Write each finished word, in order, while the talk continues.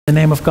In the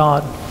name of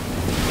God.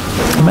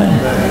 Amen.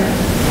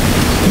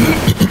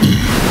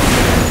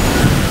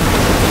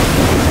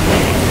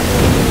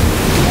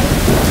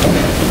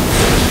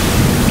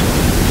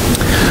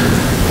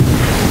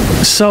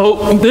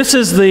 So this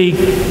is the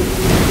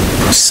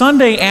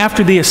Sunday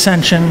after the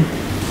Ascension,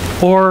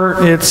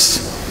 or it's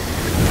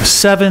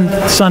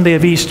seventh Sunday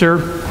of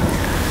Easter.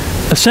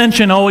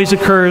 Ascension always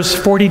occurs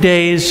 40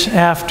 days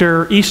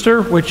after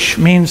Easter, which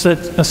means that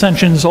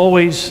Ascension is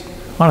always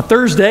on a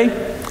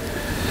Thursday.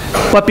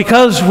 But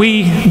because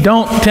we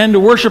don't tend to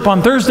worship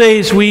on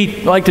Thursdays,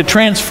 we like to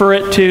transfer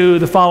it to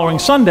the following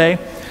Sunday.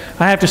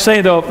 I have to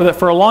say, though, that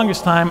for the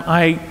longest time,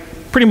 I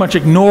pretty much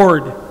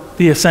ignored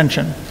the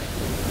Ascension.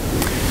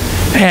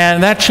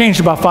 And that changed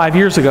about 5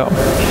 years ago.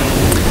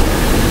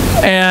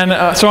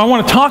 And so I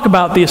want to talk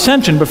about the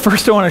Ascension, but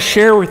first I want to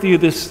share with you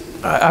this.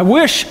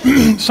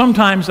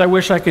 Sometimes I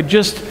wish I could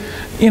just,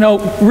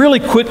 really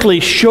quickly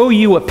show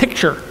you a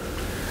picture.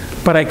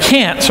 But I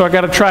can't, so I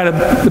got to try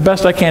the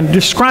best I can to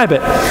describe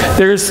it.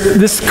 There's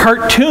this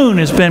cartoon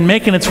has been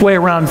making its way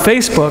around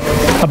Facebook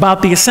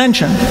about the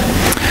Ascension.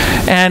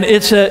 And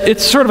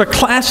it's sort of a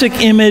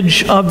classic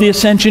image of the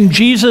Ascension.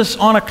 Jesus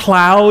on a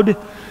cloud,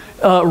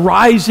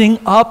 rising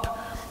up.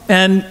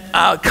 And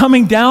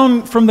coming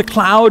down from the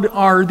cloud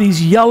are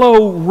these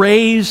yellow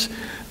rays.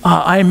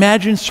 I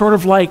imagine sort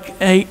of like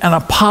an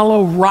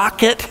Apollo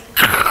rocket.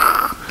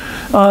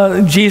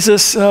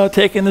 Jesus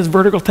taking this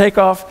vertical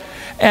takeoff.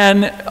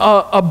 And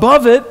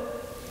above it,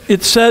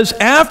 it says,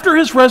 after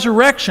his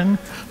resurrection,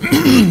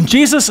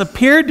 Jesus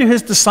appeared to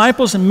his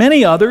disciples and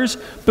many others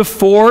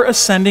before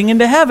ascending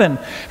into heaven.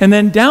 And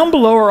then down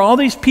below are all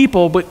these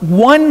people, but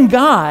one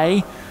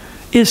guy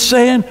is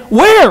saying,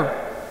 Where?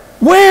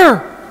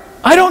 Where?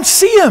 I don't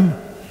see him.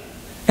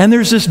 And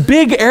there's this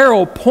big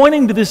arrow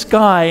pointing to this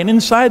guy, and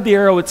inside the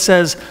arrow it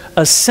says,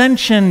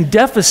 Ascension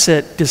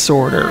Deficit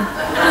Disorder.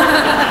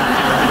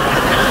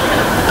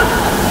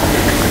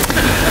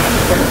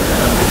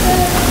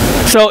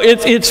 So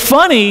it's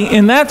funny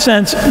in that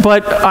sense,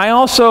 but I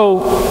also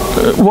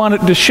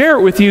wanted to share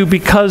it with you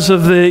because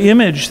of the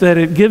image that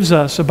it gives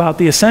us about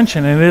the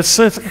Ascension, and it's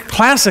a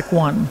classic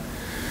one.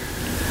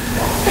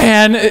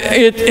 And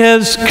it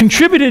has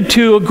contributed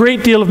to a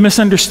great deal of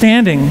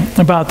misunderstanding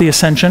about the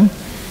Ascension.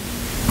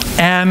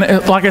 And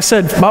like I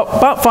said,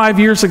 about 5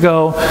 years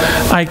ago,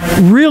 I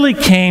really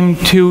came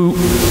to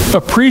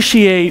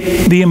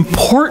appreciate the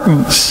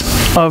importance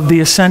of the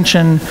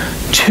Ascension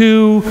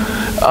to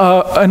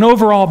an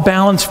overall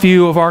balanced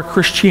view of our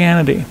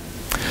Christianity.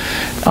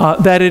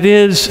 That it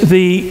is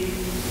the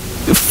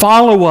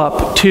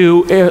follow-up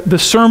to the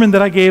sermon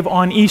that I gave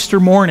on Easter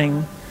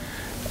morning,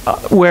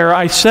 where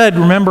I said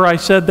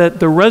that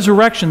the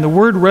resurrection, the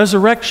word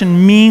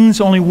resurrection means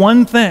only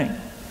one thing.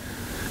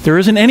 There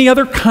isn't any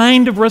other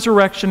kind of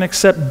resurrection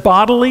except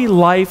bodily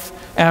life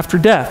after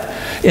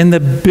death. In the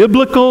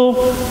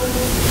biblical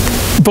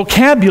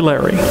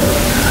vocabulary,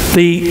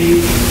 the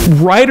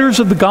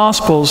writers of the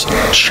Gospels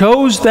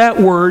chose that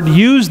word,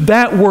 used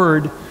that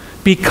word,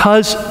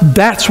 because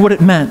that's what it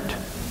meant.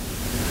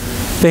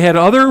 They had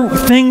other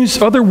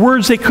things, other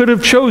words they could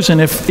have chosen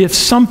if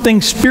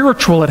something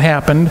spiritual had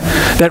happened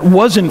that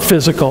wasn't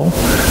physical.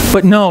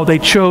 But no, they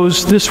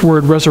chose this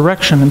word,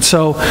 resurrection. And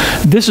so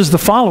this is the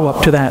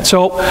follow-up to that.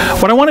 So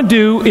what I want to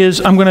do is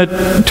I'm going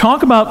to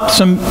talk about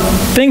some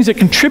things that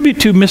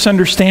contribute to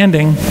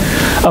misunderstanding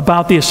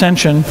about the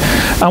Ascension.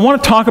 I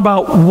want to talk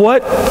about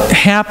what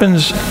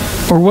happens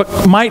or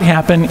what might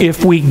happen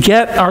if we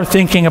get our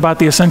thinking about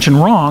the Ascension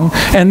wrong,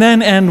 and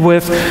then end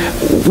with,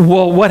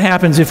 well, what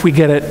happens if we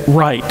get it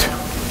right?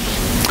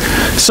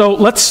 So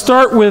let's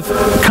start with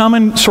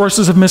common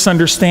sources of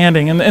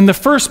misunderstanding. And the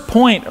first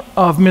point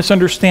of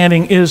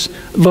misunderstanding is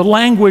the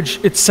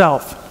language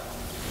itself.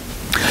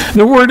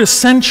 The word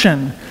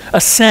ascension,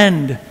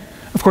 ascend,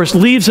 of course,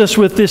 leaves us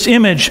with this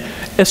image,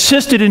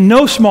 assisted in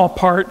no small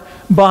part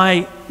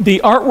by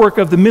the artwork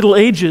of the Middle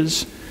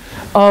Ages,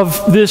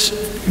 of this,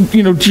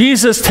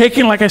 Jesus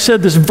taking, like I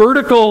said, this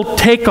vertical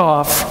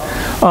takeoff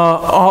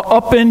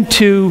up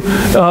into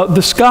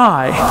the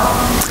sky.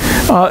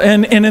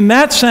 And in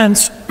that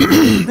sense,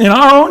 in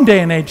our own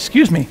day and age,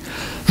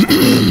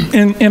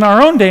 in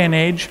our own day and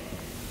age,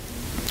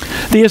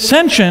 the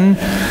Ascension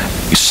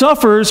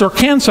suffers or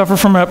can suffer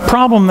from a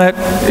problem that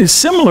is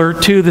similar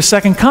to the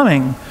Second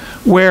Coming,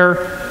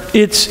 where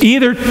it's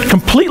either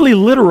completely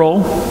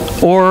literal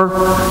or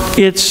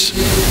it's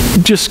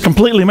just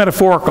completely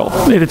metaphorical.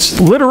 It's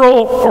literal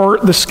or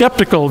the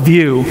skeptical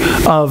view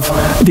of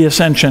the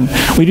Ascension.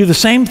 We do the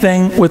same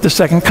thing with the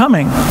Second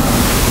Coming.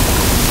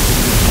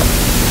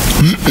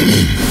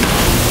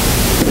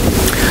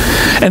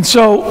 And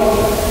so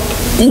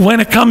when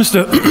it comes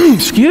to,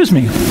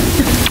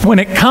 when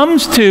it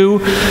comes to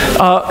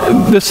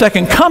the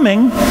Second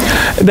Coming,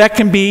 that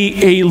can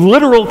be a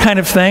literal kind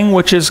of thing,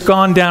 which has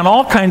gone down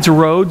all kinds of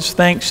roads,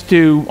 thanks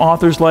to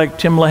authors like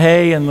Tim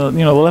LaHaye and the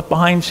Left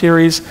Behind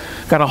series.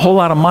 Got a whole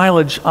lot of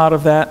mileage out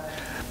of that.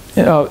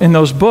 in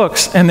those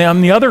books. And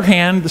on the other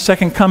hand, the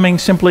second coming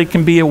simply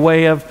can be a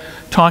way of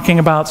talking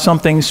about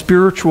something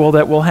spiritual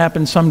that will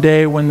happen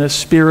someday when the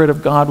Spirit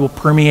of God will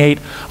permeate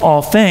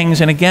all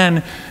things. And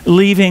again,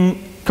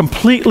 leaving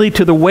completely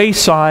to the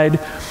wayside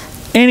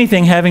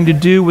anything having to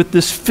do with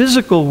this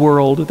physical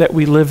world that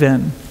we live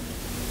in.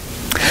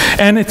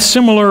 And it's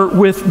similar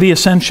with the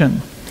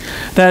ascension,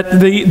 that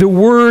the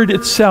word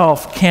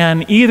itself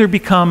can either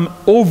become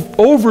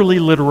overly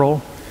literal,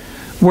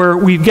 where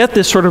we get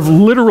this sort of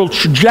literal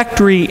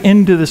trajectory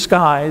into the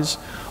skies,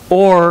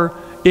 or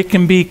it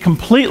can be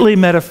completely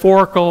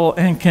metaphorical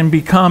and can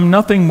become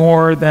nothing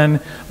more than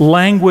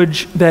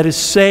language that is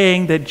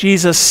saying that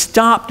Jesus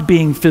stopped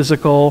being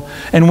physical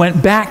and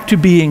went back to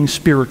being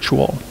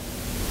spiritual.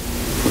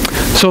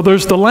 So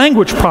there's the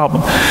language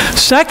problem.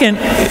 Second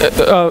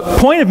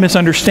point of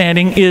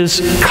misunderstanding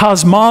is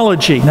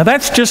cosmology. Now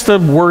that's just a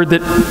word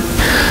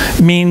that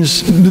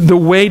means the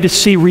way to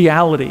see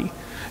reality.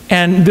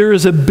 And there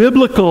is a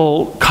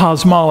biblical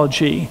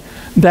cosmology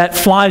that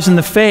flies in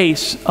the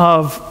face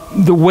of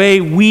the way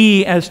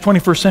we as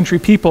 21st century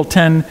people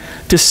tend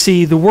to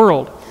see the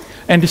world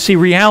and to see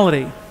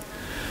reality.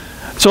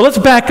 So let's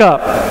back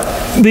up.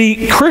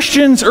 The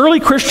Christians, early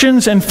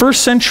Christians and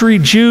first century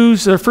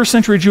Jews, their first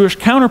century Jewish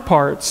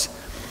counterparts,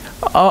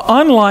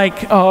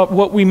 unlike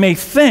what we may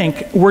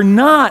think, were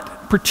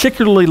not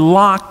particularly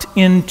locked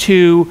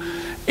into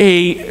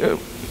a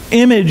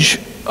image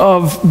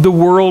of the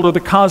world or the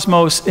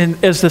cosmos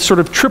as this sort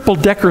of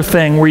triple-decker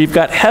thing where you've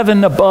got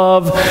heaven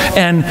above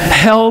and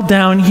hell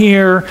down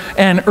here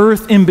and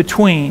earth in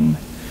between.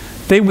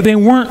 They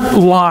weren't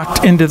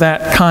locked into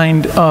that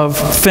kind of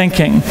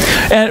thinking.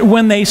 And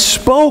when they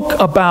spoke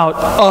about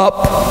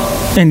up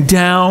and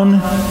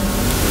down,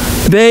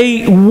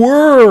 they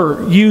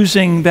were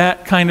using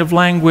that kind of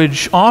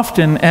language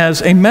often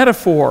as a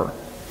metaphor.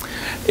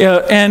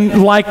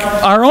 And like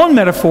our own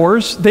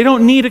metaphors, they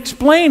don't need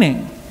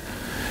explaining.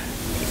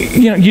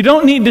 You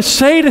don't need to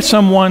say to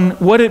someone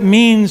what it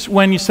means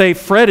when you say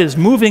Fred is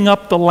moving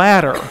up the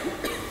ladder.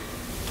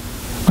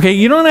 Okay,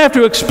 you don't have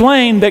to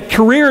explain that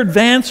career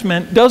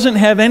advancement doesn't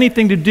have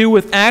anything to do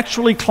with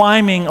actually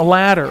climbing a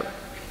ladder.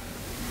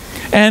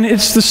 And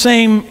it's the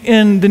same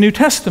in the New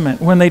Testament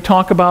when they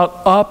talk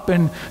about up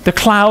and the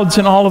clouds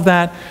and all of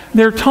that.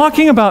 They're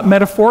talking about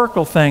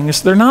metaphorical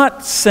things. They're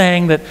not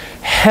saying that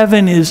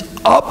heaven is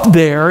up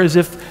there as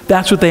if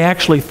that's what they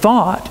actually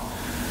thought.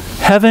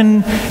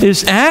 Heaven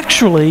is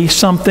actually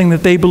something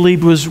that they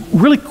believed was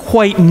really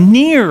quite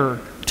near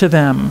to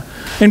them.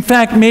 In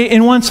fact,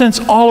 in one sense,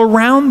 all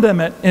around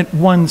them at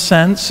one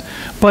sense,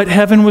 but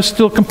heaven was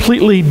still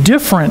completely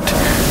different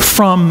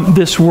from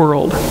this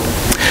world.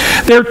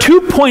 There are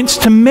 2 points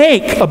to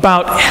make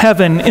about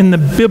heaven in the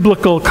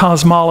biblical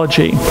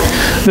cosmology.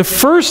 The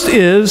first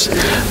is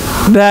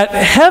that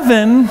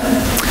heaven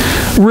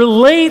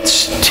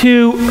relates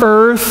to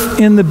earth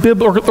in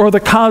the or the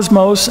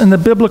cosmos in the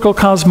biblical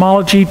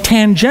cosmology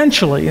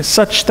tangentially,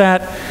 such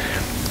that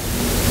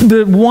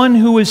the one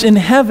who is in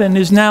heaven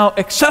is now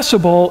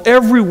accessible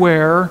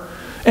everywhere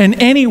and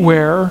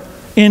anywhere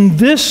in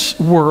this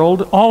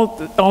world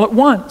all at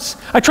once.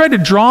 I tried to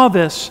draw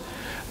this.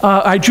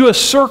 I drew a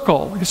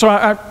circle. So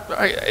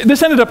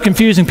this ended up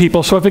confusing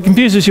people, so if it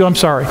confuses you, I'm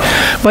sorry.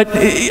 But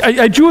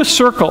I drew a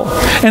circle,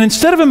 and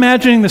instead of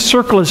imagining the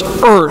circle as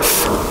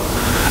earth,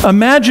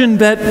 imagine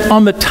that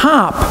on the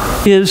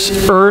top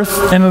is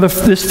earth and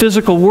this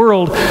physical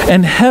world,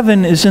 and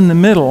heaven is in the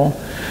middle.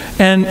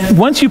 And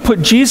once you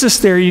put Jesus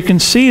there, you can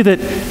see that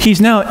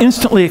he's now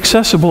instantly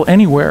accessible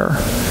anywhere.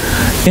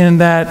 In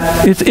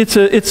that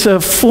it's a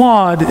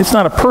flawed, it's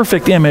not a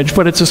perfect image,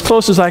 but it's as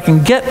close as I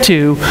can get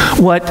to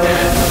what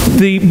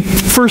the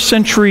first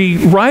century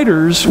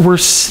writers were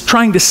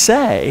trying to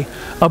say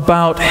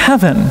about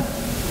heaven.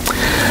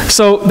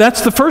 So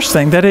that's the first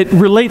thing, that it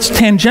relates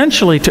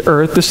tangentially to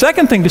earth. The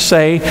second thing to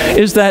say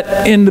is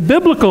that in the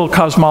biblical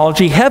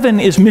cosmology, heaven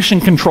is mission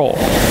control.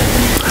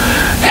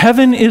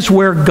 Heaven is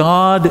where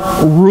God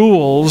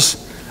rules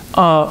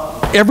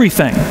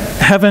everything,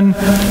 heaven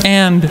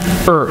and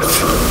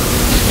earth.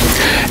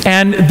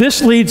 And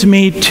this leads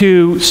me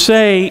to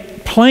say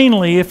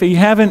plainly, if you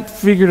haven't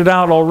figured it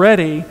out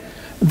already,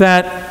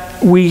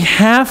 that we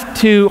have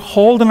to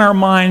hold in our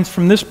minds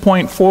from this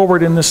point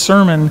forward in this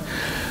sermon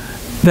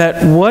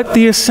that what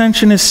the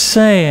Ascension is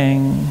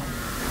saying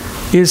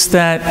is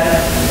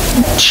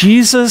that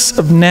Jesus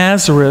of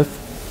Nazareth,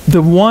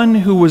 the one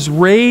who was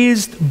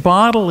raised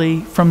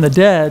bodily from the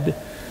dead,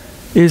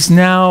 is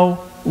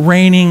now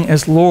reigning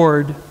as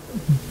Lord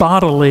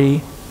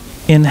bodily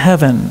in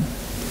heaven.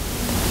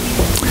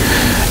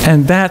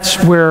 And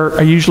that's where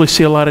I usually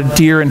see a lot of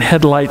deer in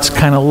headlights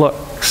kind of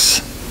looks.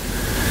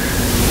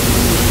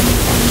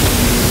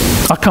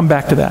 I'll come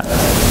back to that.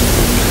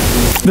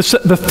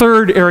 The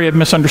third area of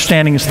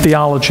misunderstanding is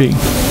theology.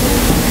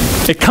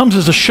 It comes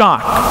as a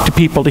shock to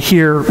people to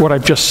hear what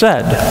I've just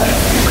said,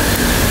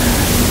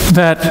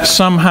 that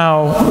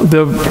somehow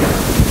the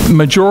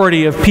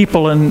majority of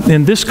people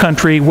in this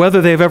country,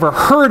 whether they've ever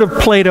heard of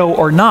Plato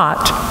or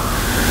not,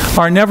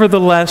 are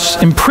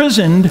nevertheless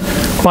imprisoned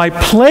by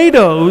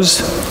Plato's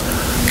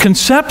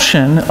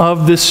conception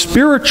of the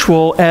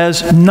spiritual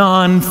as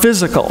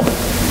non-physical.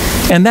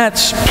 And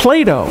that's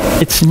Plato.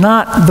 It's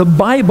not the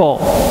Bible.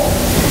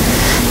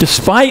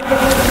 Despite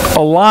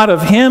a lot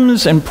of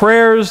hymns and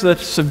prayers that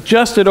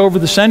suggested over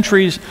the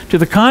centuries to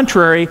the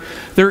contrary,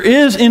 there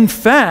is in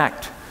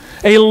fact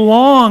a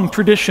long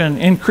tradition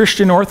in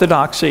Christian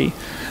orthodoxy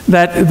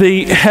that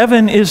the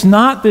heaven is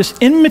not this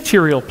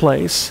immaterial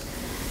place,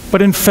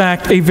 but in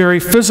fact a very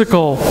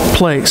physical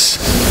place.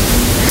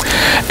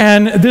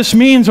 And this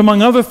means,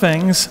 among other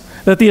things,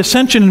 that the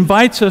Ascension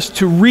invites us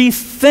to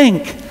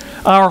rethink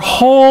our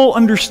whole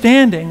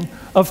understanding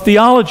of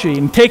theology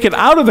and take it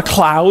out of the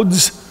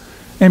clouds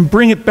and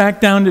bring it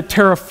back down to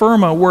terra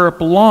firma where it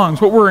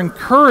belongs. What we're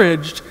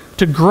encouraged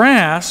to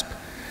grasp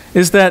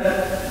is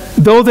that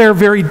though they're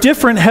very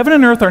different, heaven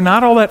and earth are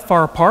not all that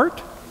far apart.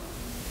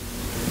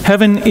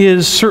 Heaven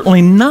is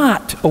certainly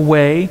not a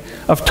way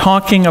of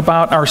talking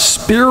about our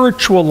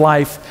spiritual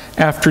life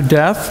after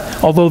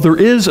death, although there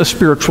is a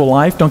spiritual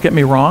life, don't get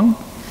me wrong.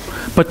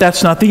 But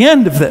that's not the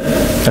end of it.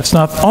 That's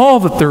not all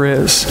that there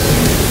is.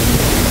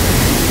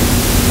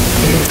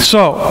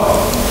 So,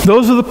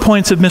 those are the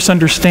points of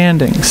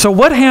misunderstanding. So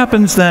what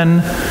happens then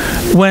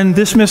when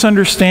this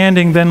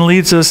misunderstanding then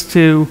leads us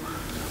to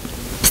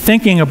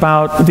thinking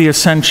about the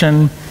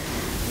Ascension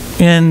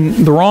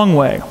in the wrong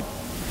way?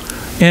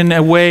 In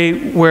a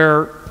way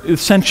where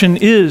Ascension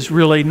is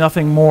really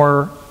nothing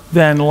more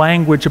than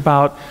language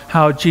about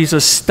how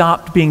Jesus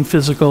stopped being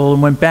physical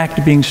and went back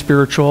to being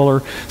spiritual,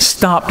 or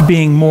stopped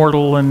being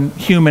mortal and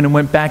human and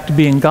went back to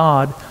being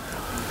God.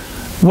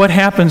 What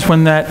happens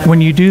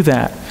when you do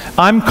that?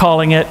 I'm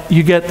calling it,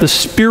 you get the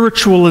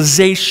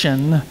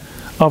spiritualization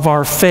of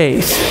our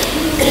faith.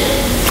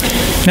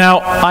 Now,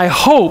 I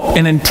hope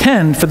and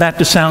intend for that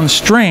to sound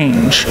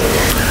strange,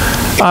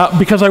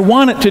 because I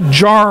want it to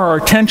jar our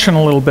attention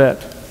a little bit.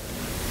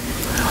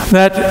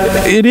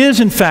 That it is,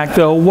 in fact,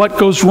 though, what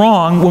goes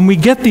wrong when we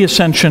get the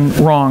Ascension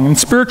wrong. And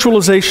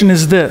spiritualization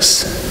is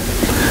this: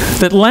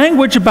 that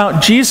language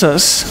about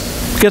Jesus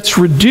gets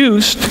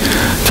reduced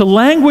to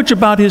language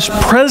about his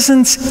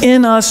presence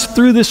in us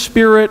through the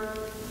Spirit,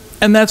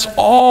 and that's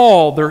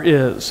all there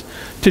is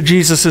to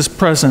Jesus'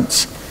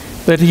 presence,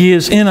 that he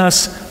is in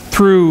us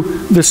through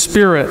the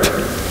Spirit.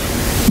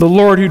 The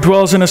Lord who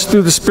dwells in us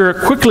through the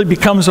Spirit quickly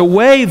becomes a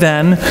way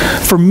then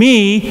for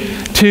me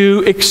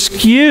to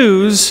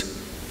excuse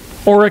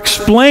or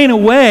explain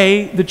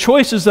away the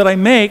choices that I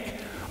make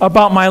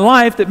about my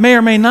life that may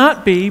or may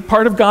not be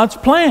part of God's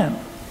plan.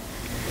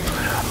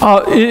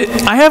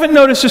 I haven't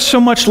noticed this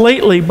so much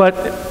lately, but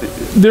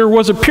there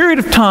was a period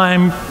of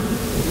time,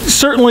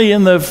 certainly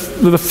in the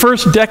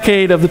first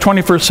decade of the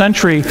 21st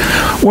century,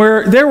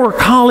 where there were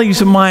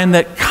colleagues of mine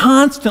that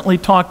constantly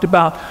talked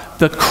about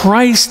the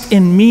Christ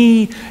in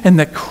me and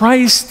the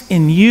Christ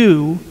in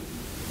you.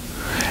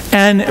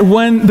 And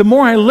the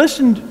more I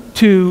listened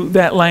to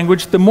that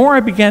language, the more I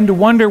began to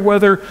wonder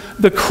whether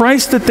the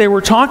Christ that they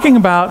were talking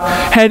about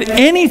had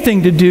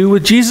anything to do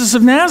with Jesus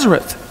of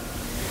Nazareth.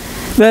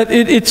 That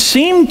it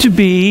seemed to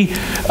be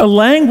a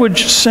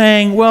language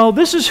saying, well,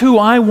 this is who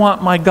I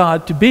want my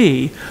God to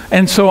be,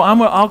 and so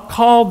I'll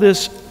call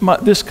this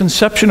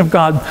conception of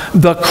God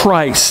the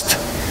Christ,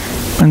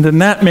 and then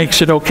that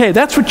makes it okay.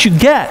 That's what you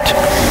get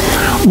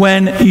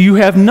when you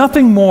have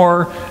nothing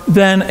more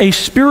than a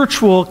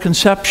spiritual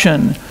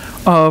conception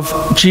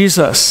of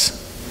Jesus.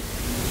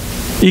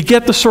 You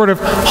get the sort of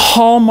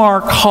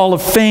Hallmark Hall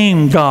of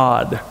Fame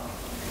God,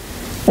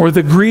 or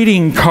the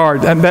greeting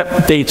card. And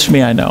that dates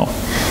me, I know.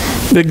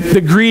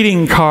 The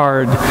greeting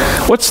card.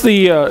 What's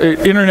the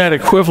internet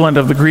equivalent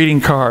of the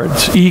greeting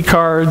cards?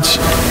 E-cards?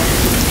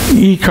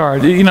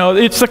 E-card. You know,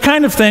 it's the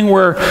kind of thing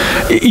where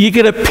you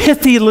get a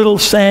pithy little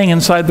saying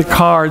inside the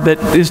card that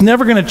is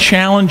never going to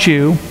challenge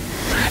you.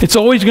 It's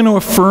always going to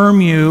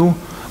affirm you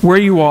where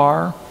you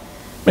are.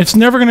 It's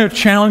never going to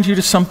challenge you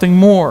to something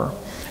more.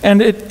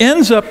 And it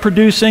ends up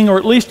producing, or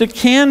at least it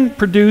can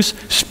produce,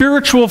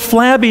 spiritual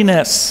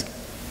flabbiness.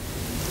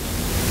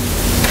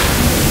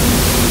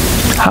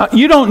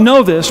 You don't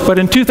know this, but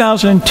in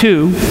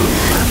 2002,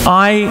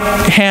 I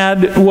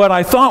had what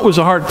I thought was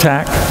a heart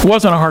attack. It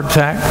wasn't a heart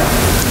attack.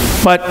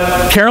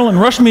 But Carolyn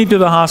rushed me to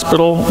the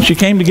hospital. She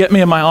came to get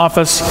me in my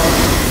office.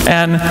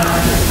 And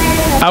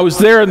I was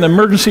there in the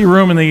emergency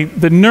room, and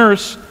the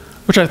nurse,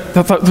 which I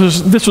thought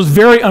this was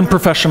very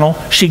unprofessional,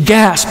 she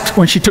gasped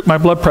when she took my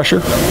blood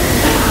pressure.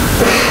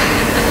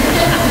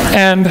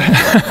 And,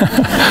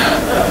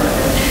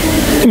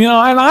 you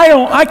know, and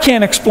I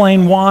can't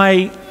explain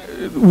why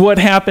what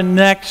happened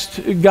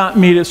next got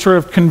me to sort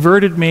of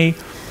converted me.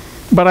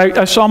 But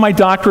I saw my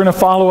doctor in a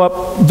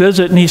follow-up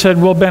visit, and he said,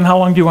 well, Ben, how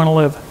long do you want to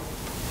live?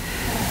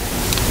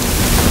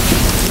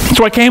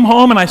 So I came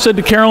home and I said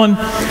to Carolyn,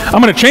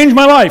 I'm going to change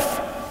my life.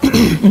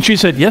 And she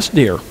said, yes,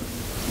 dear.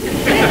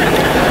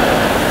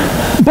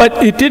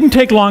 But it didn't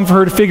take long for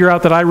her to figure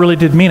out that I really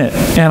did mean it.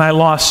 And I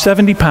lost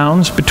 70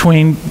 pounds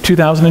between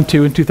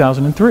 2002 and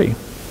 2003.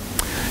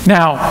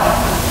 Now,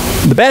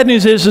 The bad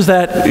news is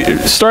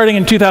that starting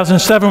in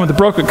 2007 with the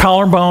broken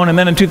collarbone, and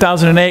then in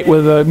 2008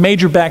 with a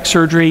major back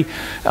surgery,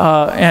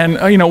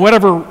 and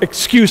whatever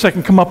excuse I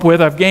can come up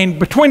with, I've gained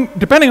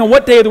depending on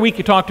what day of the week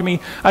you talk to me,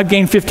 I've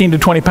gained 15 to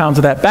 20 pounds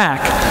of that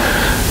back.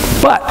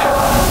 But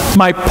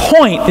my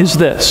point is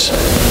this: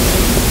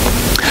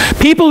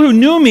 people who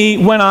knew me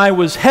when I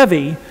was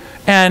heavy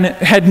and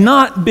had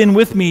not been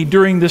with me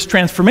during this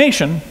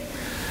transformation,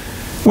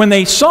 when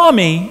they saw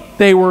me,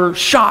 they were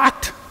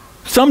shocked.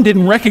 Some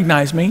didn't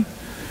recognize me,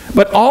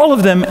 but all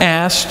of them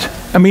asked,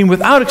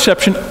 without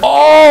exception,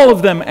 all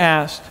of them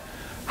asked,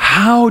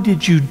 "How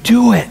did you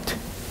do it?"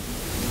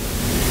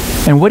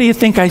 And what do you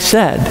think I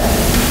said?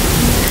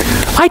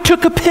 I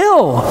took a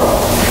pill.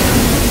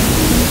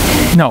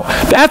 No,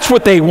 that's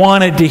what they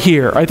wanted to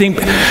hear. I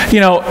think,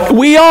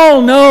 we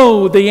all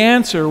know the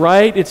answer,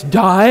 right? It's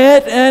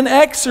diet and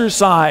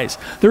exercise.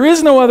 There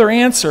is no other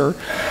answer.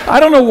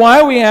 I don't know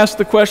why we ask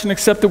the question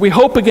except that we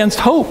hope against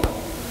hope,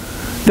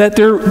 that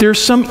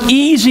there's some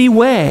easy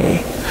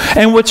way.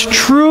 And what's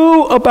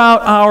true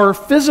about our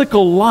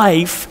physical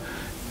life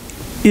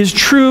is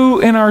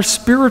true in our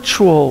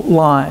spiritual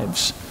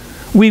lives.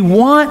 We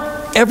want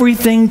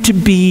everything to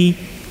be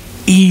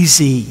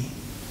easy.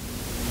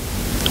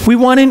 We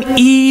want an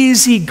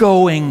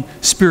easygoing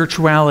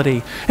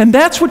spirituality. And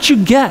that's what you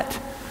get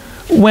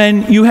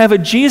when you have a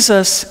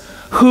Jesus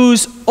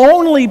whose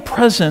only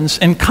presence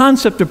and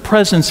concept of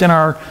presence in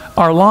our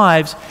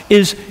lives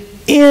is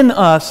in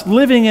us,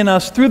 living in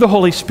us through the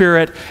Holy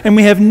Spirit, and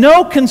we have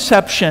no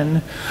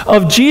conception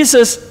of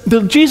Jesus,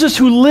 the Jesus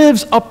who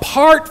lives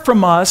apart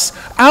from us,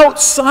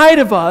 outside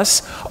of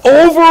us,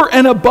 over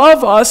and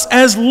above us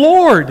as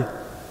Lord.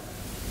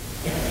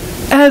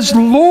 As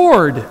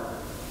Lord.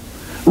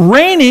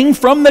 Reigning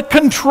from the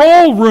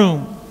control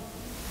room.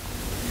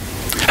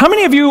 How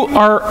many of you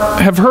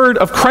have heard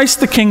of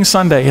Christ the King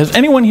Sunday? Has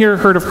anyone here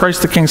heard of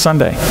Christ the King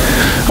Sunday?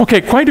 Okay,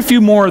 quite a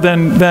few more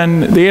than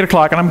the 8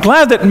 o'clock, and I'm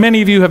glad that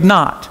many of you have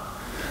not.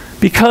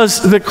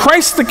 Because the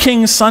Christ the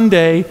King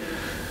Sunday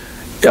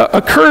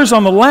occurs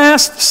on the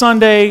last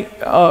Sunday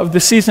of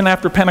the season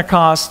after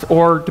Pentecost,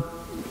 or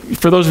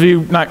for those of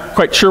you not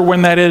quite sure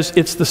when that is,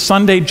 it's the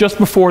Sunday just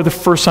before the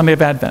first Sunday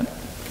of Advent.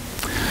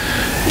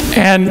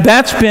 And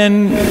that's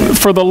been,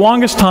 for the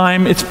longest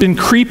time, it's been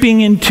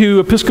creeping into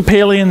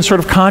Episcopalian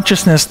sort of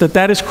consciousness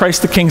that is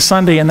Christ the King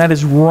Sunday, and that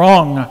is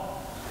wrong.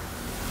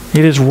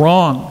 It is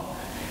wrong.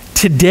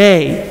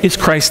 Today is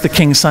Christ the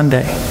King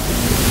Sunday.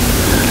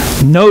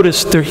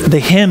 Notice the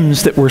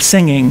hymns that we're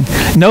singing.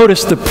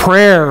 Notice the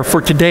prayer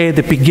for today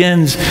that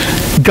begins,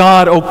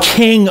 "God, O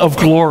King of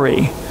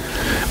glory."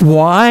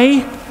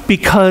 Why?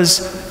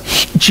 Because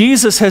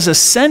Jesus has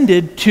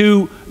ascended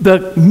to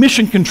the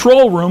mission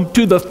control room,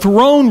 to the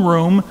throne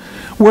room,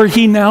 where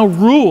he now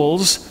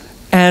rules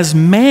as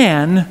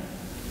man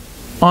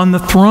on the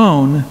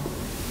throne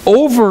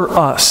over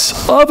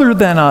us, other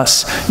than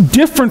us,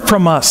 different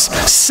from us,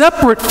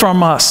 separate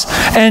from us,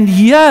 and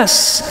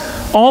yes,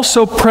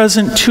 also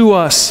present to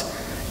us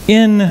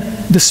in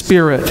the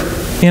Spirit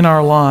in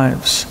our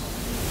lives.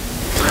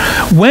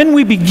 When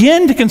we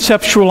begin to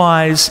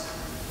conceptualize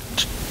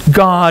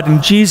God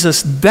and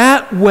Jesus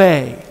that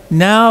way,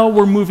 now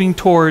we're moving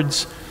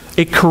towards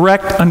a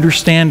correct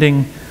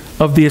understanding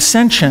of the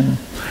Ascension.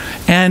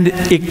 And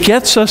it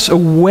gets us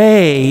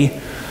away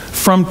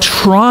from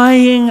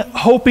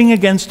hoping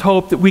against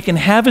hope that we can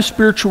have a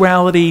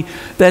spirituality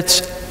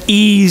that's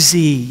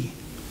easy.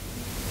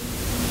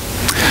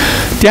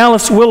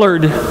 Dallas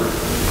Willard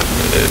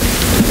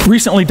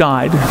recently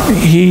died.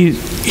 He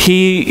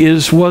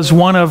was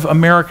one of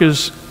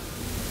America's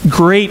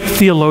great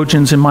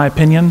theologians, in my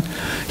opinion.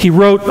 He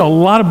wrote a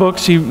lot of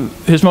books.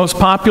 His most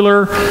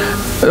popular,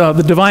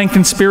 The Divine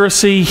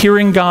Conspiracy,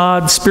 Hearing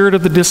God, Spirit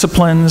of the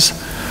Disciplines.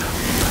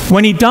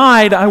 When he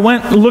died, I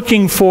went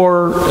looking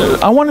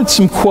I wanted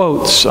some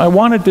quotes. I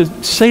wanted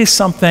to say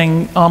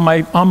something on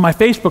my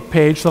Facebook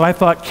page that I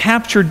thought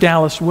captured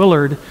Dallas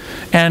Willard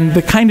and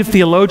the kind of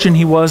theologian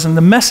he was and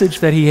the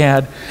message that he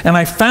had. And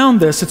I found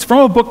this. It's from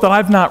a book that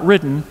I've not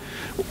written.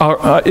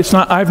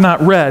 I've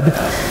not read.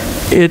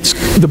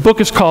 The book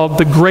is called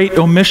The Great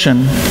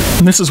Omission,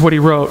 and this is what he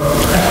wrote.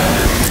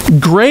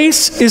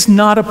 "Grace is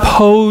not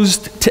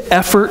opposed to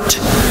effort,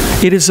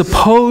 it is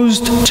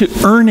opposed to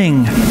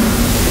earning.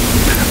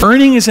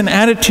 Earning is an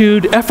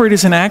attitude, effort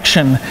is an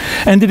action,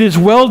 and it is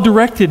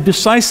well-directed,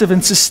 decisive,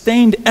 and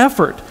sustained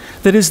effort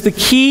that is the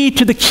key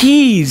to the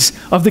keys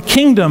of the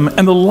kingdom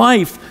and the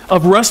life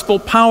of restful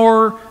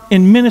power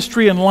in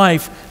ministry and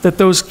life that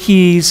those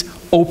keys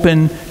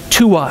open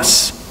to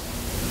us."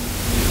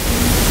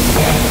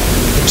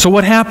 So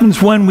what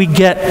happens when we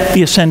get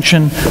the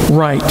Ascension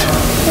right?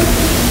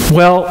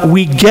 Well,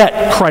 we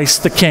get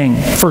Christ the King,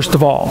 first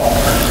of all.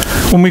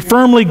 When we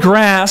firmly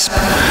grasp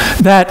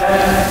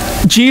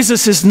that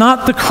Jesus is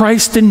not the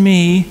Christ in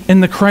me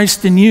and the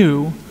Christ in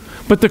you,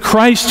 but the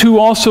Christ who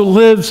also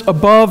lives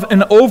above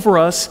and over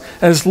us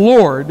as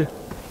Lord,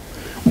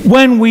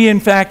 when we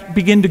in fact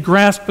begin to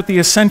grasp what the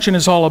Ascension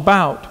is all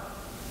about,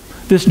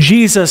 This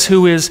Jesus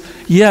who is,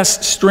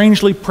 yes,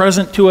 strangely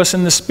present to us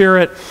in the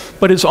Spirit,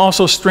 but is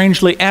also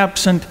strangely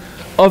absent,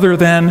 other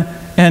than,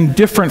 and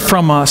different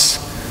from us.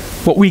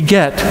 What we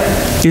get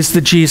is the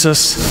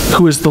Jesus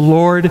who is the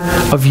Lord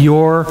of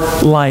your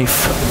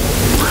life,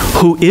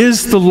 who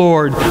is the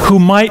Lord, who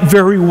might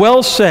very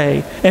well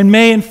say, and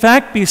may in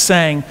fact be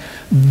saying,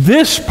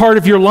 this part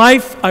of your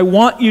life I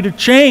want you to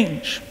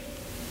change.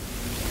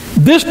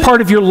 This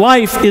part of your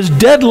life is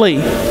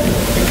deadly.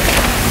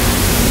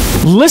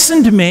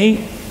 Listen to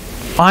me,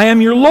 I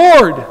am your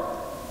Lord.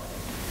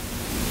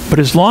 But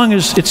as long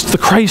as it's the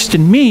Christ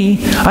in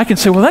me, I can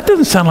say, well, that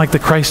doesn't sound like the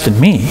Christ in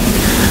me,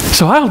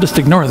 so I'll just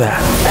ignore that.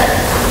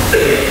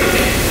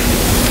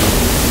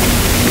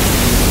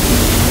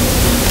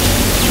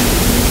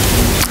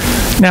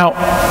 Now,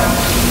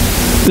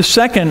 the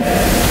second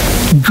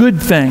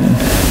good thing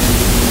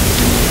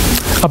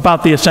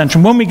about the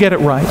Ascension, when we get it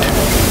right,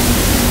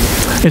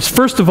 is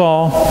first of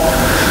all,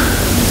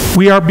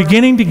 we are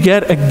beginning to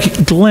get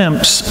a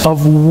glimpse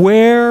of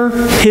where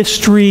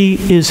history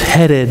is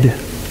headed.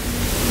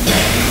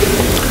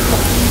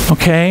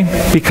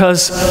 Okay?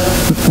 Because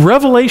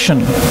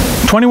Revelation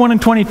 21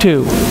 and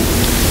 22,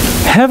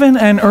 heaven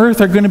and earth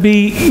are going to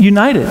be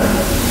united.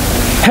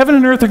 Heaven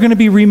and earth are going to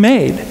be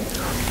remade.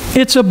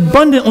 It's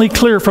abundantly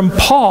clear from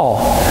Paul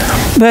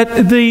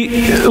that the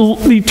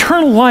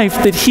eternal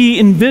life that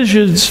he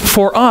envisions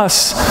for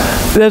us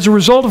as a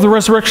result of the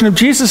resurrection of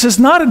Jesus is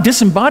not a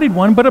disembodied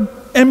one, but an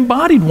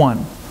embodied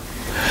one.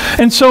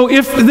 And so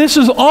if this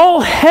is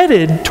all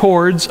headed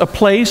towards a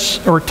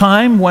place or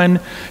time when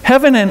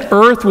heaven and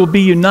earth will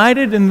be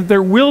united and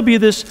there will be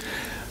this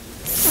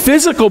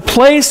physical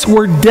place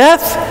where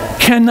death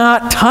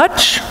cannot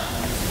touch,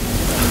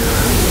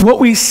 what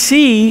we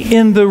see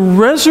in the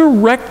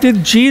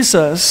resurrected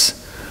Jesus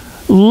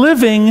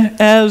living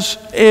as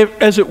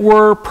it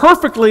were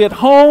perfectly at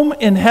home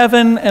in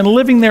heaven and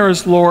living there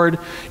as Lord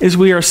is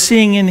we are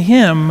seeing in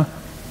him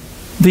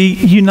the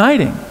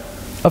uniting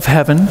of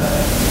heaven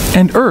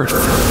and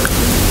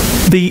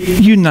earth, the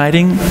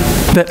uniting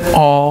that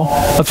all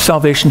of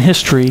salvation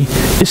history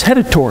is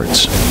headed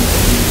towards.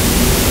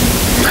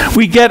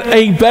 We get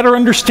a better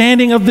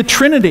understanding of the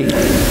Trinity.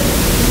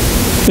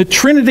 The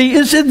Trinity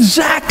is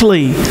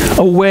exactly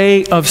a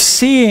way of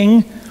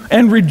seeing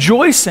and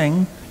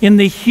rejoicing in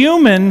the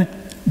human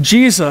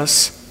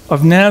Jesus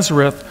of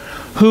Nazareth,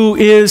 who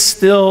is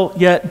still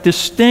yet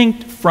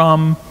distinct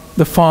from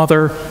the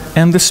Father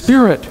and the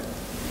Spirit.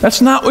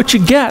 That's not what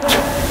you get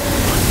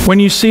when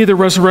you see the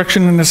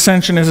resurrection and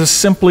ascension as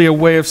simply a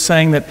way of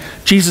saying that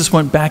Jesus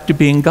went back to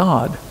being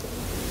God.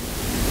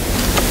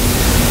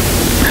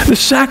 The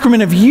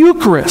sacrament of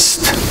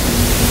Eucharist,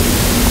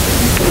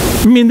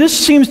 I mean, this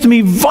seems to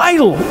me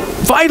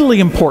vitally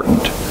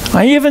important.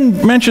 I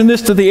even mentioned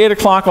this to the 8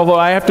 o'clock, although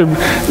I have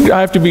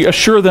to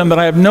assure them that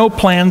I have no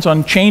plans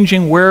on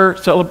changing where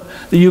the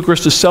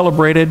Eucharist is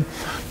celebrated.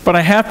 But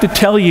I have to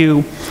tell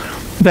you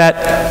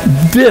that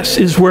this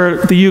is where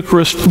the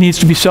Eucharist needs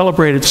to be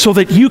celebrated so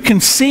that you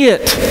can see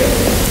it.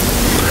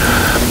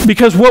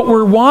 Because what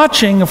we're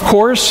watching, of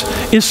course,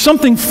 is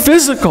something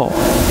physical.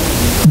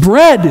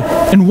 Bread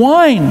and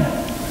wine.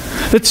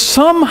 That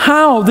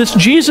somehow this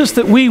Jesus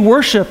that we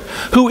worship,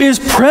 who is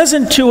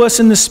present to us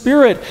in the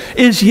Spirit,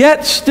 is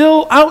yet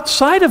still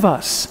outside of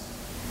us,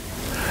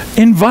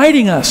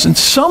 inviting us and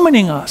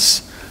summoning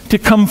us to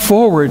come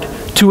forward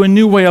to a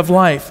new way of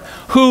life,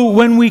 who,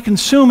 when we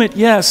consume it,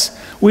 yes,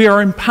 we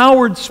are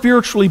empowered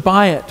spiritually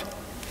by it,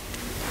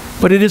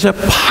 but it is a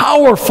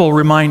powerful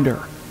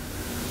reminder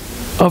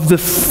of the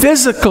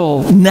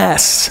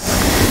physicalness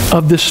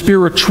of the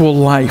spiritual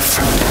life.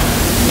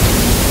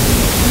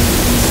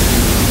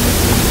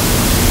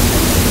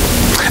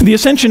 The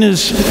Ascension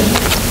is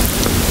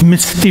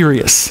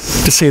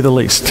mysterious, to say the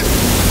least.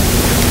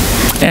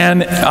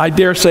 And I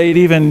dare say it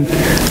even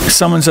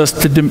summons us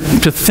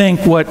to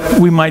think what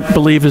we might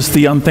believe is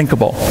the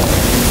unthinkable.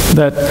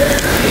 That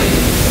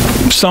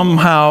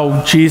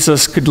somehow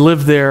Jesus could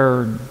live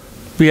there,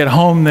 be at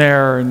home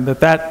there, and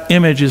that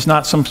image is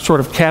not some sort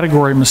of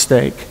category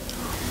mistake.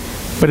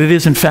 But it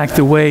is, in fact,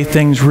 the way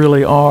things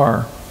really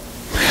are.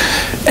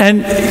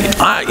 And,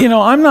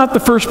 I'm not the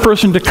first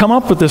person to come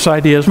up with this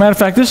idea. As a matter of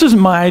fact, this isn't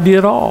my idea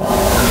at all.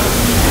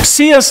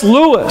 C.S.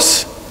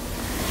 Lewis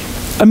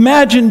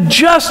imagined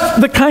just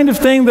the kind of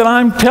thing that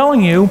I'm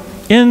telling you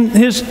in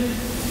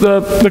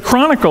the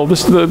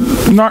Chronicles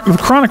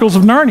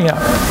of Narnia.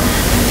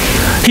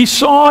 He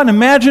saw and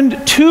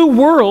imagined two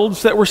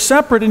worlds that were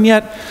separate and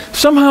yet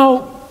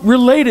somehow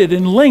related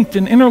and linked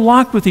and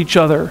interlocked with each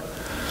other.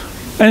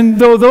 And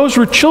though those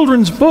were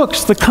children's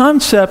books, the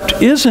concept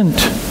isn't.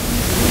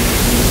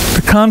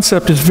 The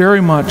concept is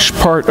very much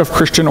part of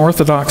Christian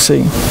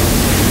orthodoxy.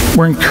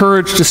 We're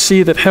encouraged to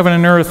see that heaven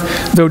and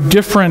earth, though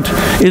different,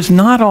 is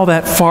not all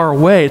that far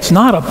away. It's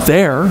not up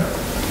there.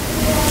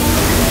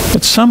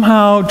 But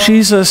somehow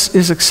Jesus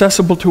is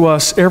accessible to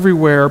us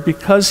everywhere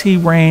because he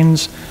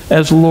reigns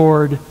as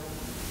Lord.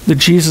 The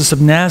Jesus of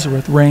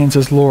Nazareth reigns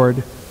as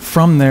Lord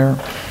from there.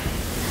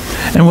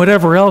 And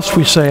whatever else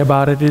we say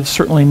about it is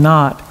certainly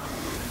not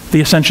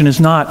The Ascension is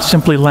not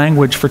simply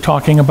language for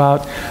talking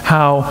about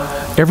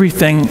how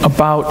everything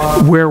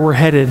about where we're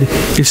headed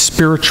is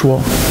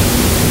spiritual.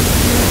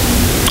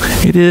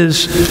 It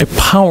is a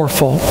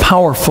powerful,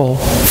 powerful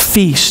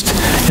feast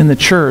in the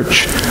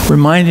church,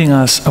 reminding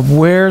us of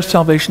where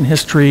salvation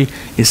history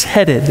is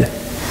headed.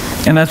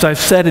 And as I've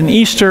said in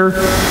Easter,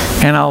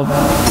 and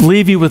I'll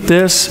leave you with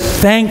this,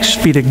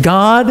 thanks be to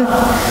God,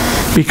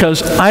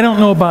 because I don't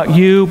know about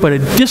you, but a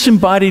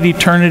disembodied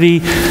eternity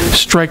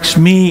strikes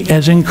me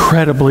as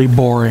incredibly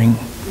boring.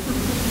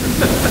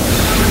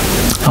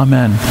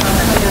 Amen.